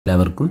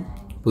എല്ലാവർക്കും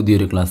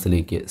പുതിയൊരു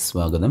ക്ലാസ്സിലേക്ക്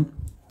സ്വാഗതം.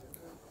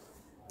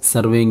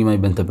 സർവേയിങ്ങുമായി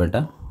ബന്ധപ്പെട്ട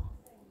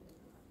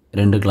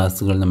 2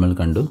 ക്ലാസ്സുകൾ നമ്മൾ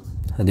കണ്ടു.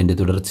 അതിൻ്റെ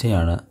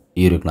തുടർച്ചയാണ്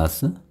ഈ ഒരു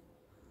ക്ലാസ്.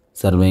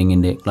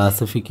 സർവേയിങ്ങിൻ്റെ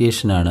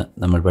ക്ലാസിഫിക്കേഷനാണ്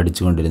നമ്മൾ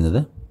പഠിച്ചുകൊണ്ടിരുന്നത്.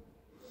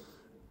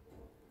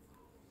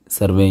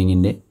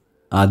 സർവേയിങ്ങിൻ്റെ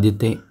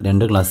ആദ്യത്തെ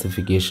 2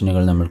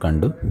 ക്ലാസിഫിക്കേഷനുകൾ നമ്മൾ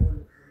കണ്ടു.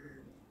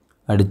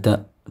 അടുത്ത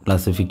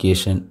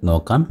ക്ലാസിഫിക്കേഷൻ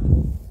നോക്കാം.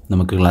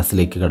 നമുക്ക്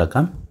ക്ലാസ്സിലേക്ക്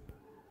കടക്കാം.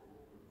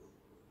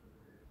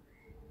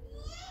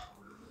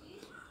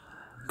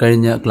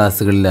 കഴിഞ്ഞ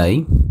ക്ലാസ്സുകളിലായി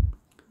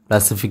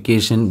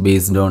classification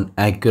based on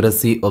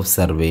accuracy of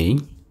surveying,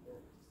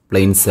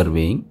 plain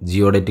surveying,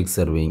 geodetic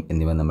surveying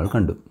എന്നിവ നമ്മൾ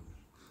കണ്ടു.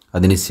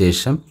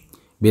 അതിനുശേഷം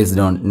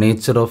based on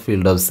nature of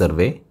field of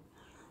survey,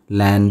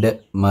 land,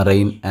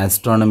 marine,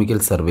 astronomical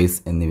surveys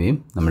എന്നിവയും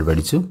നമ്മൾ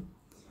പഠിച്ചു.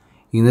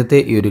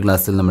 ഇന്നത്തെ ഈ ഒരു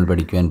ക്ലാസ്സിൽ നമ്മൾ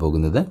പഠിക്കുവാൻ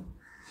പോകുന്നത്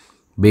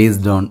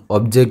based on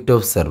object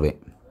of survey,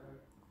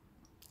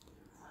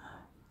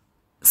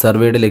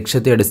 സർവേയുടെ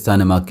ലക്ഷ്യത്തെ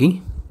അടിസ്ഥാനമാക്കി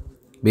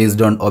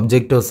based on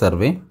object of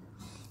survey.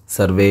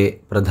 Survey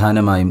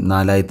പ്രധാനമായും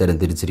 4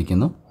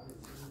 തരംതിരിച്ചിരിക്കുന്നു: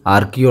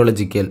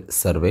 archaeological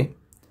survey,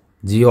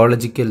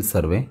 geological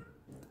survey,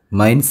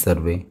 mine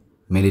survey,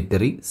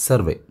 military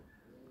survey.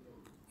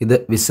 ഇത്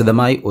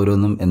വിശദമായി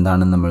ഓരോന്നും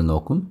എന്താണെന്ന് നമ്മൾ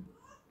നോക്കും.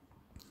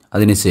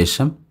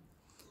 അതിനുശേഷം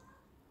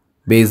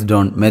based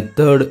on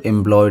method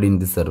employed in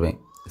the survey,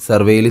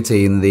 സർവേയിൽ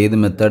ചെയ്യുന്നത് ഏത്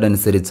മെത്തേഡ്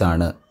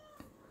അനുസരിച്ചാണ്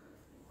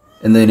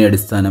എന്നതിനെ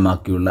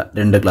അടിസ്ഥാനമാക്കിയുള്ള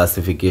 2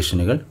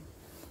 ക്ലാസിഫിക്കേഷനുകൾ: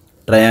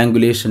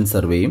 ട്രയാങ്കുലേഷൻ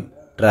സർവേയും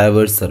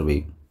ട്രാവേഴ്സ്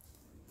സർവേയും.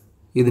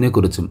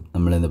 ഇതിനെക്കുറിച്ചും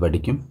നമ്മളിന്ന്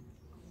പഠിക്കും.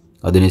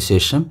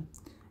 അതിനുശേഷം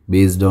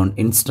based on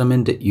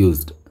instrument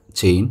used,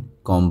 chain,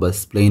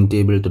 compass, plain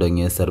table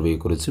തുടങ്ങിയ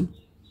സർവേയെക്കുറിച്ചും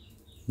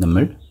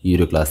നമ്മൾ ഈ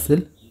ഒരു ക്ലാസ്സിൽ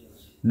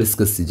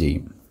ഡിസ്കസ്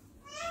ചെയ്യും.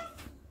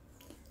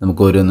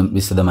 നമുക്ക് ഓരോന്നും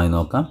വിശദമായി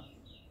നോക്കാം.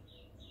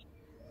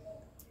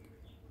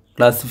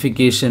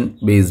 Classification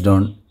based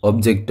on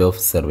object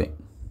of survey.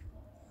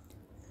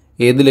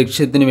 ഏത്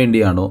ലക്ഷ്യത്തിന്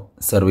വേണ്ടിയാണോ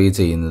സർവേ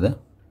ചെയ്യുന്നത്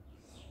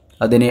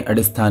അതിനെ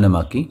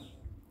അടിസ്ഥാനമാക്കി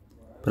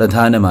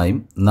പ്രധാനമായും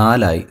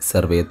 4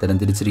 സർവേ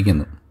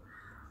തരംതിരിച്ചിരിക്കുന്നു: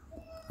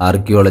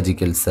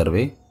 archaeological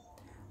survey,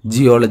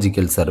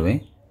 geological survey,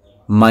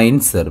 mine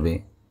survey,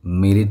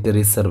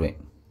 military survey.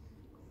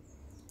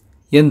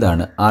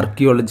 എന്താണ്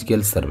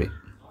archaeological survey?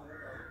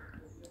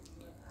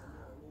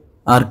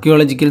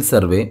 Archaeological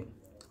survey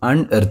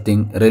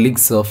അൺഎർത്തിങ്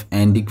relics of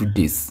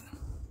antiquities.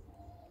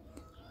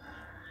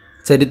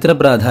 ചരിത്ര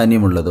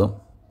പ്രാധാന്യമുള്ളതോ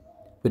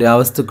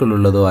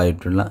പുരാവസ്തുക്കളുള്ളതോ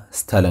ആയിട്ടുള്ള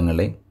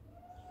സ്ഥലങ്ങളെ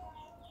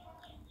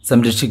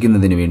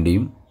സംരക്ഷിക്കുന്നതിന്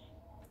വേണ്ടിയും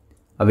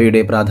അവയുടെ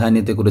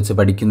പ്രാധാന്യത്തെക്കുറിച്ച്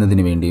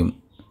പഠിക്കുന്നതിന് വേണ്ടിയും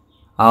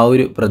ആ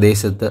ഒരു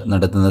പ്രദേശത്ത്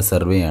നടത്തുന്ന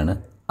സർവേയാണ്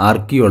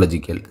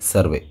ആർക്കിയോളജിക്കൽ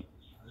സർവേ.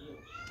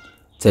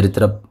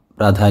 ചരിത്ര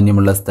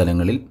പ്രാധാന്യമുള്ള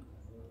സ്ഥലങ്ങളിൽ,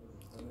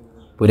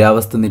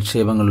 പുരാവസ്തു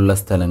നിക്ഷേപങ്ങളുള്ള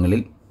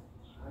സ്ഥലങ്ങളിൽ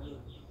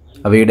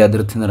അവയുടെ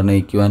അതിർത്തി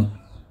നിർണ്ണയിക്കുവാൻ,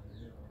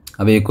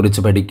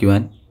 അവയെക്കുറിച്ച്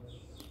പഠിക്കുവാൻ,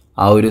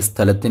 ആ ഒരു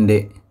സ്ഥലത്തിൻ്റെ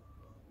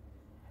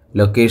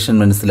ലൊക്കേഷൻ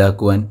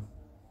മനസ്സിലാക്കുവാൻ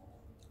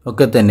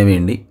ഒക്കെ തന്നെ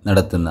വേണ്ടി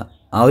നടത്തുന്ന,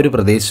 ആ ഒരു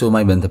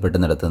പ്രദേശവുമായി ബന്ധപ്പെട്ട്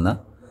നടത്തുന്ന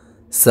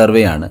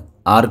സർവേയാണ്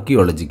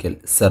ആർക്കിയോളജിക്കൽ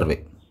സർവേ.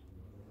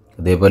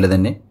 അതേപോലെ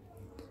തന്നെ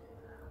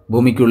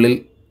ഭൂമിക്കുള്ളിൽ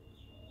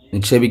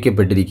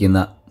നിക്ഷേപിക്കപ്പെട്ടിരിക്കുന്ന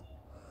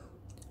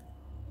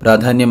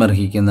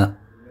പ്രാധാന്യമർഹിക്കുന്ന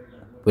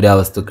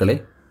പുരാവസ്തുക്കളെ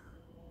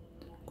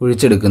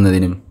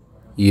കുഴിച്ചെടുക്കുന്നതിനും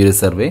ഈ ഒരു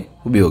സർവേ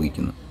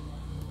ഉപയോഗിക്കുന്നു.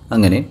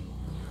 അങ്ങനെ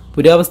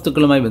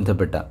പുരാവസ്തുക്കളുമായി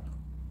ബന്ധപ്പെട്ട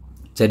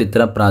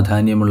ചരിത്ര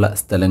പ്രാധാന്യമുള്ള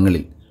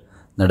സ്ഥലങ്ങളിൽ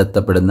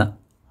നടത്തപ്പെടുന്ന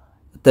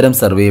ഇത്തരം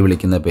സർവേയെ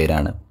വിളിക്കുന്ന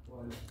പേരാണ്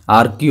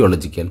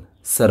ആർക്കിയോളജിക്കൽ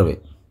സർവേ.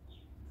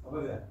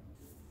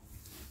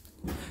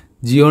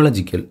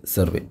 Geological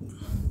survey.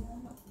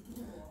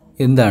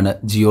 എന്താണ്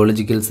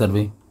ജിയോളജിക്കൽ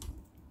സർവേ?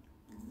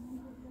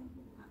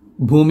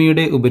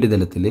 ഭൂമിയുടെ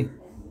ഉപരിതലത്തിലെ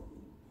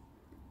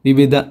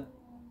വിവിധ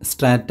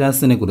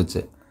സ്ട്രാറ്റാസിനെ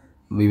കുറിച്ച്,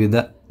 വിവിധ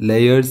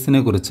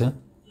ലെയേഴ്സിനെ കുറിച്ച്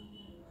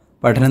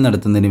പഠനം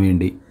നടത്തുന്നതിന്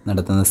വേണ്ടി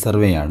നടത്തുന്ന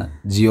സർവേയാണ്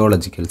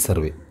ജിയോളജിക്കൽ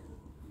സർവേ.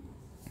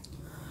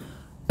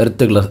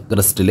 എർത്ത്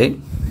ക്രസ്റ്റിലെ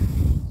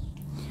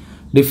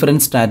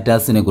ഡിഫറൻറ്റ്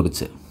സ്ട്രാറ്റാസിനെ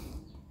കുറിച്ച്,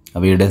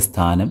 അവയുടെ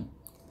സ്ഥാനം,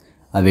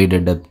 അവയുടെ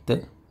ഡെപ്ത്,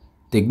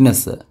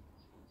 തിക്നെസ്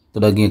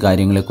തുടങ്ങിയ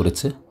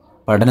കാര്യങ്ങളെക്കുറിച്ച്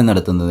പഠനം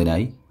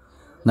നടത്തുന്നതിനായി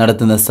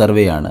നടത്തുന്ന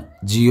സർവേയാണ്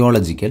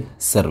ജിയോളജിക്കൽ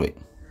സർവേ.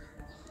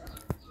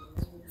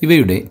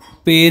 ഇവയുടെ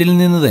പേരിൽ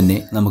നിന്ന് തന്നെ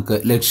നമുക്ക്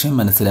ലക്ഷ്യം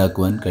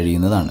മനസ്സിലാക്കുവാൻ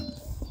കഴിയുന്നതാണ്.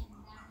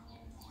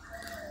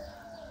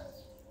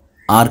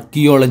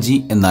 ആർക്കിയോളജി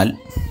എന്നാൽ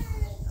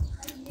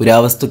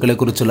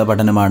പുരാവസ്തുക്കളെക്കുറിച്ചുള്ള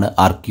പഠനമാണ്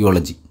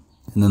ആർക്കിയോളജി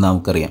എന്ന്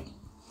നമുക്കറിയാം.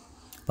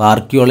 അപ്പോൾ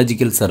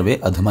ആർക്കിയോളജിക്കൽ സർവേ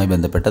അതുമായി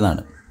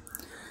ബന്ധപ്പെട്ടതാണ്.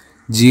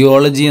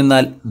 ജിയോളജി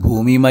എന്നാൽ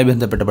ഭൂമിയുമായി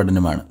ബന്ധപ്പെട്ട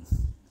പഠനമാണ്.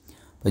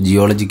 അപ്പോൾ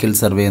ജിയോളജിക്കൽ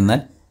സർവേ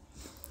എന്നാൽ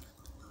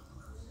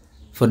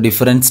four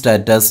different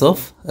സ്ട്രാറ്റാസ്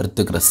of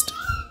earth crust,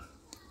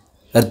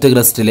 earth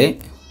ക്രസ്റ്റിലെ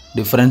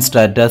different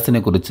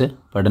സ്ട്രാറ്റാസിനെ കുറിച്ച്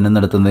പഠനം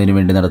നടത്തുന്നതിന്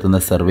വേണ്ടി നടത്തുന്ന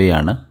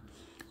സർവേയാണ്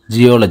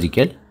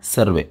ജിയോളജിക്കൽ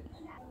സർവേ.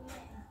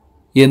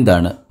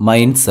 എന്താണ്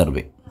മൈൻ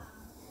സർവേ?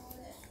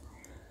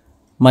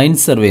 മൈൻ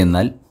സർവേ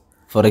എന്നാൽ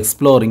ഫോർ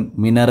എക്സ്പ്ലോറിംഗ്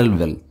മിനറൽ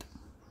വെൽത്ത്,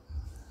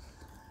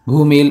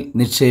 ഭൂമിയിൽ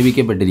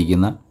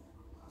നിക്ഷേപിക്കപ്പെട്ടിരിക്കുന്ന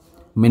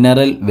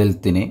മിനറൽ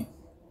വെൽത്തിനെ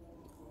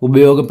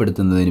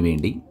ഉപയോഗപ്പെടുത്തുന്നതിന്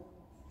വേണ്ടി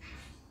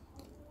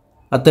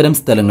അത്തരം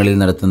സ്ഥലങ്ങളിൽ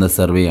നടത്തുന്ന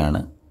സർവേയാണ്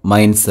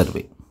മൈൻ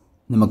സർവേ.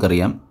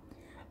 നമുക്കറിയാം,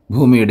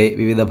 ഭൂമിയുടെ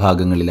വിവിധ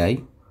ഭാഗങ്ങളിലായി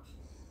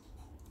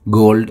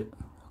ഗോൾഡ്,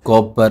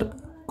 കോപ്പർ,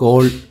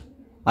 കോൾ,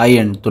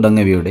 അയൺ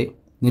തുടങ്ങിയവയുടെ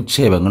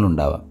നിക്ഷേപങ്ങൾ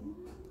ഉണ്ടാവാം.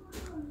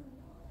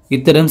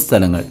 ഇത്തരം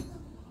സ്ഥലങ്ങൾ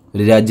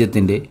ഒരു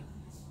രാജ്യത്തിൻ്റെ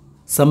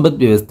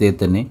സമ്പദ് വ്യവസ്ഥയെ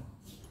തന്നെ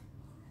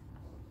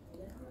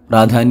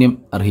പ്രാധാന്യം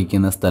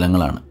അർഹിക്കുന്ന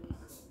സ്ഥലങ്ങളാണ്.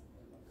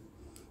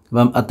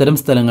 അപ്പം അത്തരം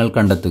സ്ഥലങ്ങൾ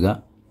കണ്ടെത്തുക,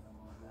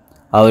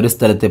 ആ ഒരു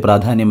സ്ഥലത്തെ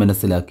പ്രാധാന്യം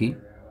മനസ്സിലാക്കി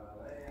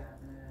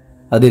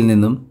അതിൽ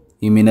നിന്നും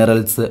ഈ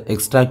മിനറൽസ്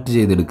എക്സ്ട്രാക്റ്റ്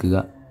ചെയ്തെടുക്കുക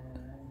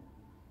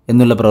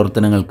എന്നുള്ള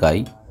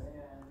പ്രവർത്തനങ്ങൾക്കായി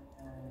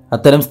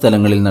അത്തരം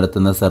സ്ഥലങ്ങളിൽ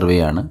നടത്തുന്ന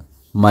സർവേയാണ്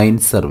മൈൻ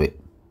സർവേ.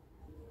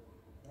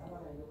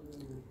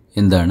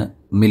 എന്താണ്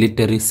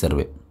മിലിറ്ററി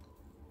സർവേ?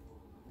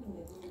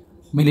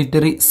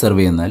 മിലിറ്ററി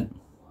സർവേ എന്നാൽ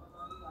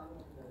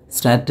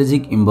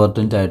സ്ട്രാറ്റജിക്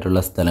ഇമ്പോർട്ടൻ്റ് ആയിട്ടുള്ള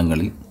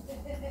സ്ഥലങ്ങളിൽ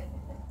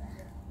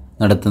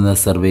നടത്തുന്ന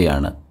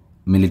സർവേയാണ്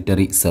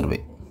മിലിറ്ററി സർവേ.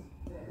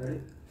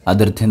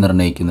 അതിർത്തി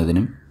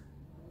നിർണ്ണയിക്കുന്നതിനും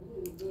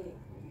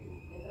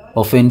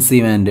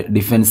ഒഫെൻസീവ് ആൻഡ്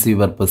ഡിഫെൻസീവ്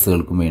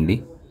പർപ്പസുകൾക്കും വേണ്ടി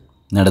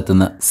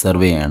നടത്തുന്ന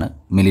സർവേയാണ്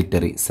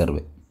മിലിറ്ററി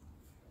സർവേ.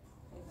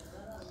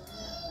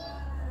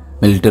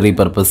 മിലിറ്ററി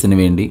പർപ്പസിന്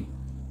വേണ്ടി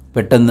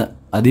പെട്ടെന്ന്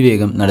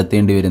അതിവേഗം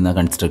നടത്തേണ്ടി വരുന്ന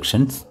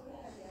കൺസ്ട്രക്ഷൻസ്,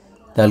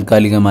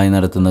 താൽക്കാലികമായി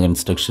നടത്തുന്ന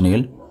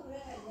കൺസ്ട്രക്ഷനുകൾ,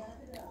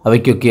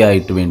 അവയ്ക്കൊക്കെ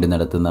ആയിട്ട് വേണ്ടി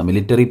നടത്തുന്ന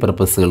മിലിറ്ററി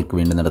പർപ്പസുകൾക്ക്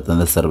വേണ്ടി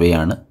നടത്തുന്ന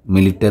സർവേയാണ്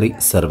മിലിറ്ററി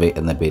സർവേ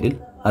എന്ന പേരിൽ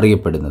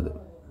അറിയപ്പെടുന്നത്.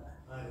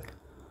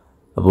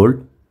 അപ്പോൾ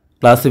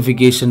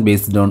classification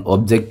based on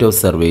object of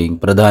surveying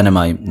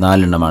പ്രധാനമായും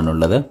 4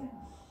 എണ്ണമാണുള്ളത്.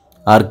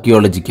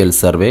 Archaeological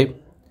survey,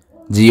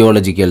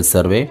 geological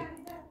survey,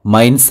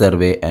 mine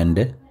survey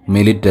and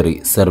military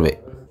survey.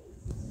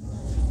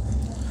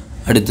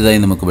 അടുത്തതായി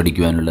നമുക്ക്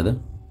പഠിക്കുവാനുള്ളത്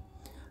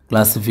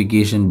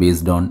classification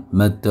based on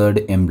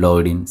method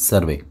employed in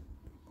survey.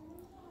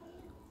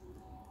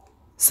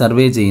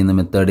 Survey ചെയ്യുന്ന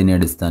മെത്തേഡിനെ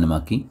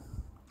അടിസ്ഥാനമാക്കി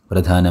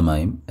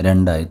പ്രധാനമായും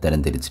 2ആയി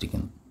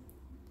തരംതിരിച്ചിരിക്കുന്നു: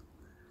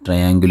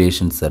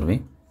 triangulation survey,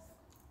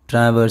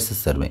 traverse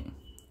survey.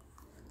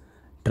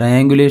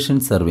 Triangulation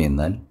survey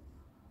എന്നാൽ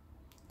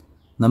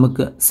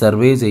നമുക്ക്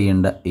സർവേ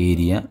ചെയ്യേണ്ട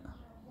ഏരിയ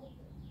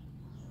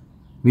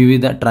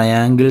വിവിധ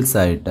ട്രയാങ്കിൾസ്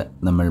ആയിട്ട്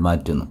നമ്മൾ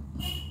മാറ്റുന്നു.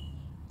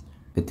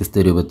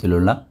 വ്യത്യസ്ത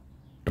രൂപത്തിലുള്ള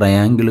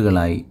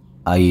ട്രയാങ്കിളുകളായി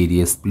ആ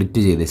ഏരിയ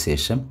സ്പ്ലിറ്റ് ചെയ്ത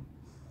ശേഷം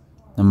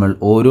നമ്മൾ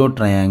ഓരോ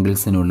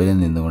ട്രയാങ്കിൾസിനുള്ളിൽ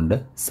നിന്നുകൊണ്ട്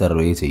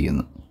സർവേ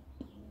ചെയ്യുന്നു.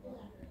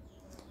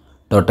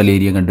 ടോട്ടൽ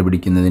ഏരിയ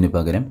കണ്ടുപിടിക്കുന്നതിന്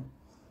പകരം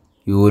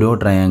ഈ ഓരോ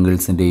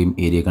ട്രയാങ്കിൾസിൻ്റെയും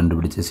ഏരിയ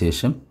കണ്ടുപിടിച്ച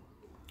ശേഷം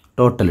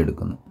ടോട്ടൽ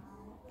എടുക്കുന്നു.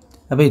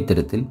 അപ്പോൾ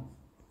ഇത്തരത്തിൽ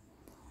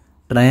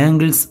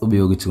ട്രയാങ്കിൾസ്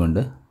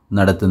ഉപയോഗിച്ചുകൊണ്ട്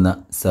നടത്തുന്ന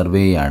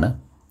സർവേയാണ്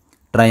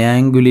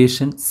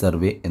ട്രയാങ്കുലേഷൻ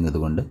സർവേ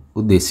എന്നതുകൊണ്ട്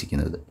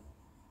ഉദ്ദേശിക്കുന്നത്.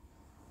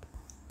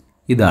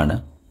 ഇതാണ്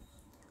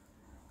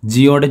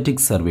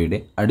ജിയോഡറ്റിക് സർവേയുടെ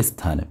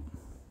അടിസ്ഥാനം.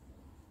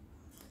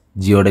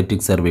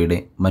 ജിയോഡറ്റിക് സർവേയുടെ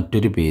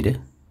മറ്റൊരു പേര്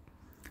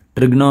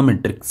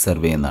ട്രിഗ്നോമെട്രിക്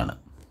സർവേ എന്നാണ്.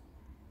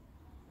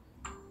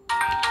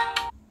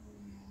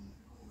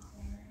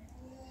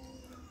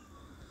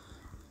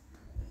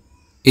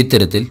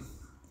 ഇത്തരത്തിൽ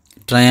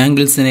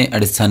ട്രയാങ്കിൾസിനെ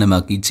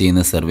അടിസ്ഥാനമാക്കി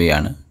ചെയ്യുന്ന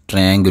സർവേയാണ്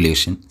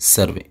ട്രയാങ്കുലേഷൻ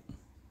സർവേ.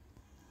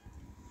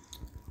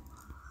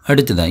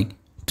 അടുത്തതായി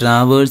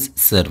ട്രാവേഴ്സ്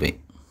സർവേ.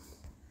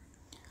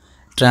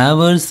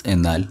 ട്രാവേഴ്സ്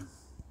എന്നാൽ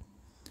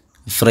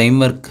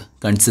framework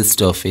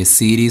consist of A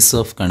series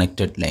of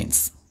connected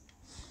lines.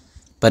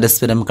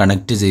 പരസ്പരം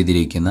കണക്റ്റ്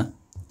ചെയ്തിരിക്കുന്ന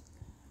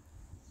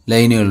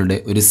ലൈനുകളുടെ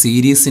ഒരു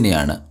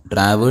സീരീസിനെയാണ്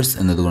ട്രാവേഴ്സ്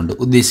എന്നതുകൊണ്ട്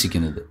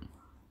ഉദ്ദേശിക്കുന്നത്.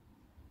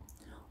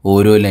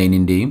 ഓരോ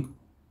ലൈനിൻ്റെയും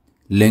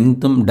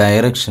ലെങ്തും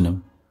ഡയറക്ഷനും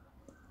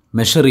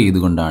മെഷർ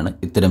ചെയ്തുകൊണ്ടാണ്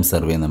ഇത്തരം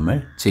സർവേ നമ്മൾ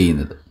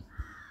ചെയ്യുന്നത്.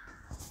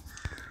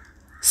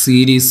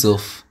 Series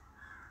of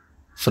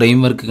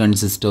framework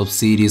consist of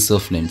series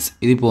of lines.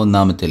 ഇതിപ്പോൾ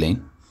ഒന്നാമത്തെ ലൈൻ,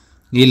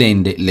 ഈ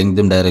ലൈനിൻ്റെ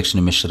ലെങ്തും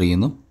ഡയറക്ഷനും മെഷർ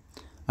ചെയ്യുന്നു.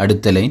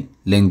 അടുത്ത ലൈൻ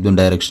ലെങ്തും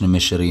ഡയറക്ഷനും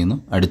മെഷർ ചെയ്യുന്നു.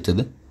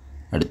 അടുത്തത്.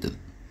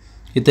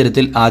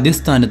 ഇത്തരത്തിൽ ആദ്യ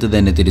സ്ഥാനത്ത്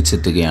തന്നെ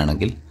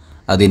തിരിച്ചെത്തുകയാണെങ്കിൽ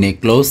അതിനെ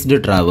ക്ലോസ്ഡ്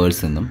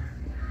ട്രാവേഴ്സ് എന്നും,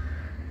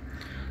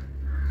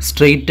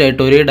 സ്ട്രെയിറ്റ്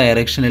ആയിട്ട് ഒരേ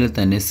ഡയറക്ഷനിൽ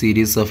തന്നെ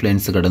സീരീസ് ഓഫ്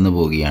ലൈൻസ് കടന്നു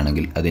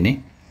പോവുകയാണെങ്കിൽ അതിനെ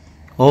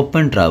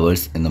ഓപ്പൺ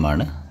ട്രാവേഴ്സ്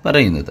എന്നുമാണ്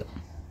പറയുന്നത്.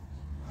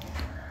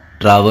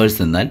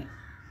 ട്രാവേഴ്സ് എന്നാൽ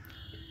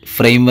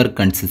framework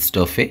consist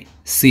of A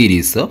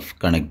series of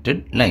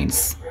connected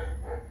lines.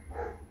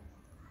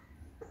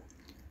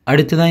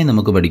 അടുത്തതായി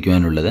നമുക്ക്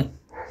പഠിക്കുവാനുള്ളത്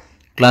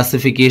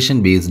classification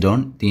based on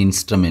the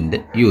instrument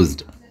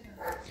used.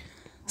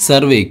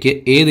 സർവേക്ക്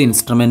ഏത്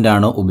ഇൻസ്ട്രുമെൻ്റ്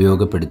ആണോ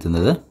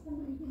ഉപയോഗപ്പെടുത്തുന്നത്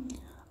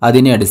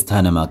അതിനെ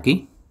അടിസ്ഥാനമാക്കി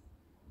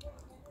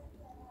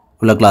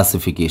ഉള്ള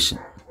ക്ലാസിഫിക്കേഷൻ.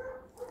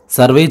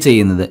 സർവേ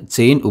ചെയ്യുന്നത്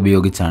ചെയിൻ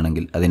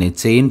ഉപയോഗിച്ചാണെങ്കിൽ അതിനെ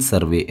ചെയിൻ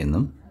സർവേ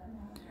എന്നും,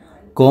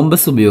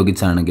 കോമ്പസ്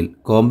ഉപയോഗിച്ചാണെങ്കിൽ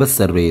കോമ്പസ്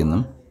സർവേ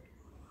എന്നും,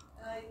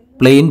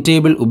 പ്ലെയിൻ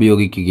ടേബിൾ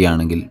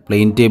ഉപയോഗിക്കുകയാണെങ്കിൽ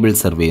പ്ലെയിൻ ടേബിൾ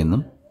സർവേ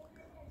എന്നും,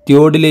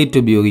 തിയോഡിലൈറ്റ്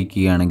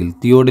ഉപയോഗിക്കുകയാണെങ്കിൽ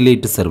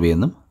തിയോഡിലൈറ്റ് സർവേ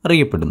എന്നും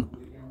അറിയപ്പെടുന്നു.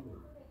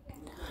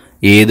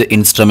 ഏത്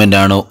ഇൻസ്ട്രുമെൻ്റ്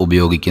ആണോ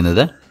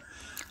ഉപയോഗിക്കുന്നത്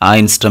ആ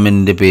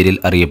ഇൻസ്ട്രുമെൻറ്റിൻ്റെ പേരിൽ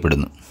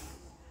അറിയപ്പെടുന്നു.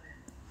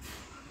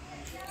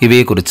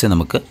 ഇവയെക്കുറിച്ച്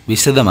നമുക്ക്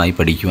വിശദമായി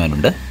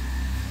പഠിക്കുവാനുണ്ട്.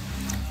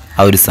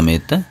 ആ ഒരു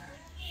സമയത്ത്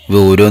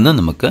ഇവ ഓരോന്നും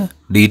നമുക്ക്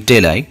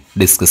ഡീറ്റെയിൽ ആയി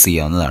ഡിസ്കസ്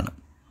ചെയ്യാവുന്നതാണ്.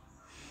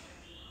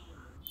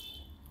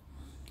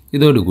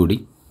 ഇതോടുകൂടി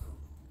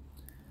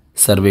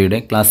സർവേയുടെ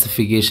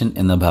ക്ലാസിഫിക്കേഷൻ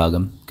എന്ന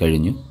ഭാഗം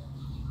കഴിഞ്ഞു.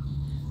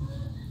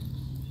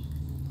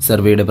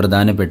 സർവേയുടെ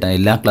പ്രധാനപ്പെട്ട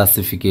എല്ലാ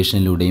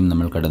ക്ലാസിഫിക്കേഷനിലൂടെയും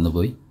നമ്മൾ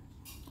കടന്നുപോയി.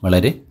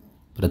 വളരെ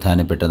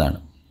പ്രധാനപ്പെട്ടതാണ്.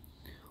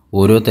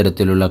 ഓരോ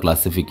തരത്തിലുള്ള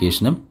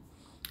ക്ലാസിഫിക്കേഷനും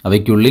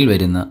അവയ്ക്കുള്ളിൽ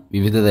വരുന്ന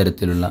വിവിധ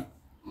തരത്തിലുള്ള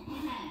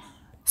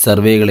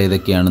സർവേകൾ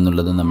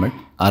ഏതൊക്കെയാണെന്നുള്ളത് നമ്മൾ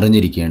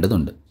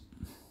അറിഞ്ഞിരിക്കേണ്ടതുണ്ട്.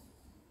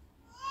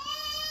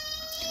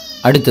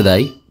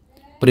 അടുത്തതായി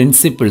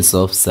പ്രിൻസിപ്പിൾസ്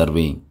ഓഫ്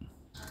സർവേയിങ്.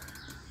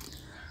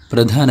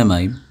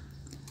 പ്രധാനമായും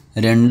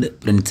 2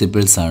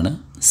 പ്രിൻസിപ്പിൾസാണ്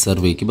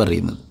സർവേക്ക്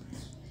പറയുന്നത്.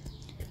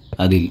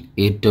 അതിൽ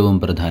ഏറ്റവും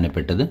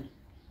പ്രധാനപ്പെട്ടത്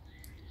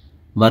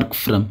work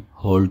from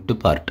whole to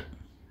part.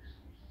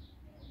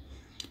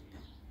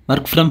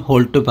 Work from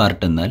whole to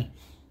part എന്നാൽ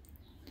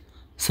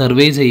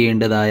സർവേ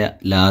ചെയ്യേണ്ടതായ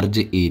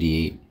ലാർജ്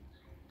ഏരിയയെ,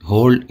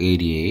 ഹോൾ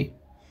ഏരിയയെ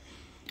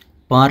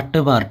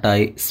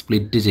പാർട്ടായി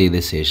സ്പ്ലിറ്റ് ചെയ്ത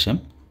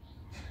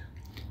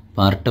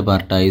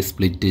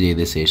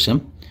ശേഷം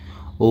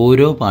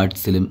ഓരോ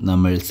പാർട്സിലും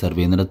നമ്മൾ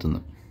സർവേ നടത്തുന്നു.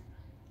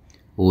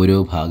 ഓരോ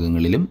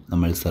ഭാഗങ്ങളിലും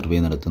നമ്മൾ സർവേ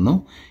നടത്തുന്നു.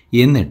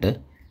 എന്നിട്ട്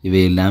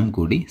ഇവയെല്ലാം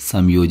കൂടി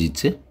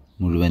സംയോജിച്ച്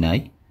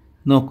മുഴുവനായി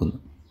നോക്കുന്നു.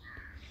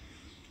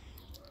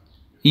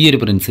 ഈ ഒരു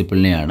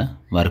പ്രിൻസിപ്പിളിനെയാണ്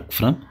work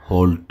from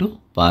whole to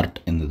part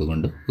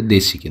എന്നതുകൊണ്ട്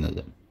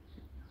ഉദ്ദേശിക്കുന്നത്.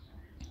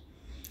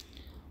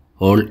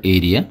 ഹോൾ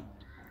ഏരിയ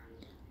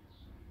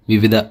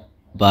വിവിധ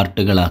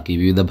പാർട്ടുകളാക്കി,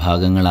 വിവിധ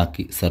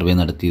ഭാഗങ്ങളാക്കി സർവേ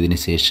നടത്തിയതിന്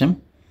ശേഷം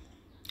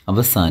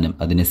അവസാനം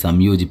അതിനെ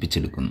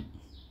സംയോജിപ്പിച്ചെടുക്കുന്നു.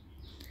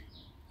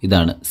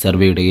 ഇതാണ്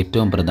സർവേയുടെ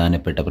ഏറ്റവും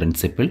പ്രധാനപ്പെട്ട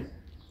principle,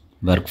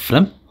 work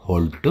from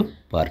whole to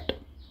part.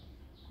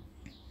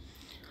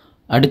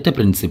 അടുത്ത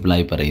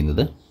പ്രിൻസിപ്പിളായി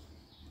പറയുന്നത്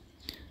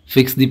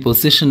fix the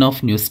position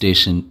of new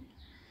station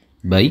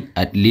by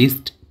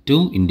at least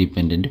 2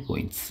 independent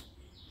points.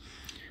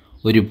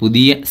 ഒരു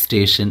പുതിയ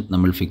സ്റ്റേഷൻ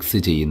നമ്മൾ ഫിക്സ്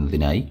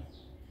ചെയ്യുന്നതിനായി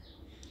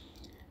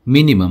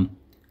മിനിമം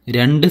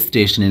 2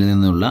 സ്റ്റേഷനിൽ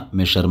നിന്നുള്ള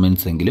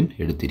മെഷർമെൻറ്റ്സ് എങ്കിലും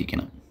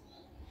എടുത്തിരിക്കണം.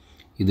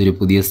 ഇതൊരു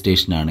പുതിയ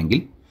സ്റ്റേഷനാണെങ്കിൽ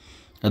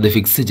അത്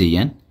ഫിക്സ്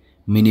ചെയ്യാൻ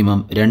മിനിമം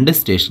 2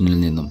 സ്റ്റേഷനിൽ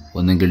നിന്നും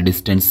ഒന്നെങ്കിൽ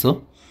ഡിസ്റ്റൻസോ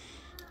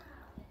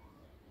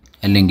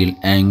അല്ലെങ്കിൽ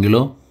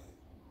ആംഗിളോ,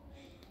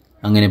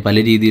 അങ്ങനെ പല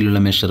രീതിയിലുള്ള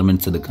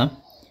മെഷർമെൻറ്റ്സ് എടുക്കാം.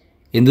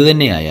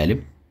 എന്തുതന്നെയായാലും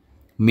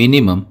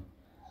മിനിമം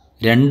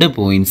 2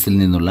 പോയിൻറ്റ്സിൽ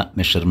നിന്നുള്ള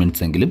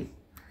മെഷർമെൻറ്റ്സ് എങ്കിലും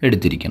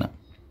എടുത്തിരിക്കണം.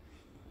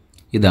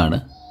 ഇതാണ്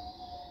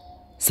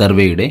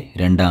സർവേയുടെ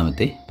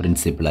രണ്ടാമത്തെ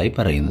പ്രിൻസിപ്പിളായി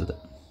പറയുന്നത്.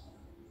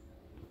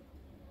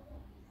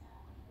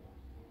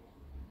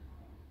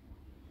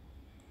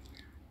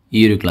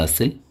 ഈ ഒരു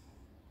ക്ലാസ്സിൽ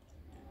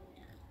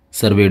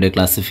സർവേയുടെ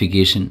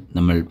ക്ലാസിഫിക്കേഷൻ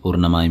നമ്മൾ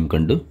പൂർണ്ണമായും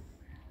കണ്ടു.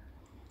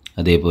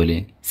 അതേപോലെ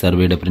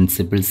സർവേയുടെ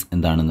പ്രിൻസിപ്പിൾസ്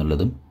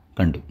എന്താണെന്നുള്ളതും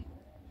കണ്ടു.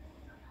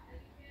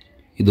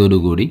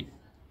 ഇതോടുകൂടി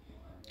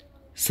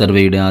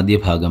സർവേയുടെ ആദ്യ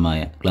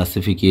ഭാഗമായ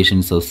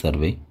ക്ലാസിഫിക്കേഷൻസ് ഓഫ്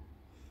സർവേ,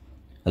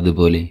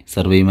 അതുപോലെ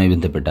സർവേയുമായി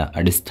ബന്ധപ്പെട്ട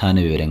അടിസ്ഥാന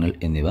വിവരങ്ങൾ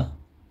എന്നിവ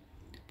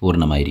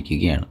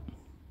പൂർണ്ണമായിരിക്കുകയാണ്.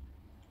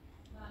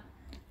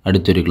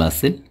 അടുത്തൊരു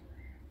ക്ലാസ്സിൽ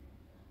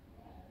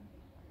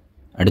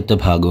അടുത്ത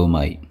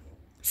ഭാഗവുമായി,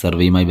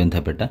 സർവേയുമായി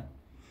ബന്ധപ്പെട്ട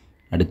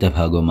അടുത്ത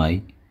ഭാഗവുമായി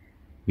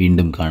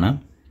വീണ്ടും കാണാം.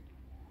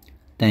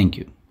 Thank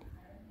you.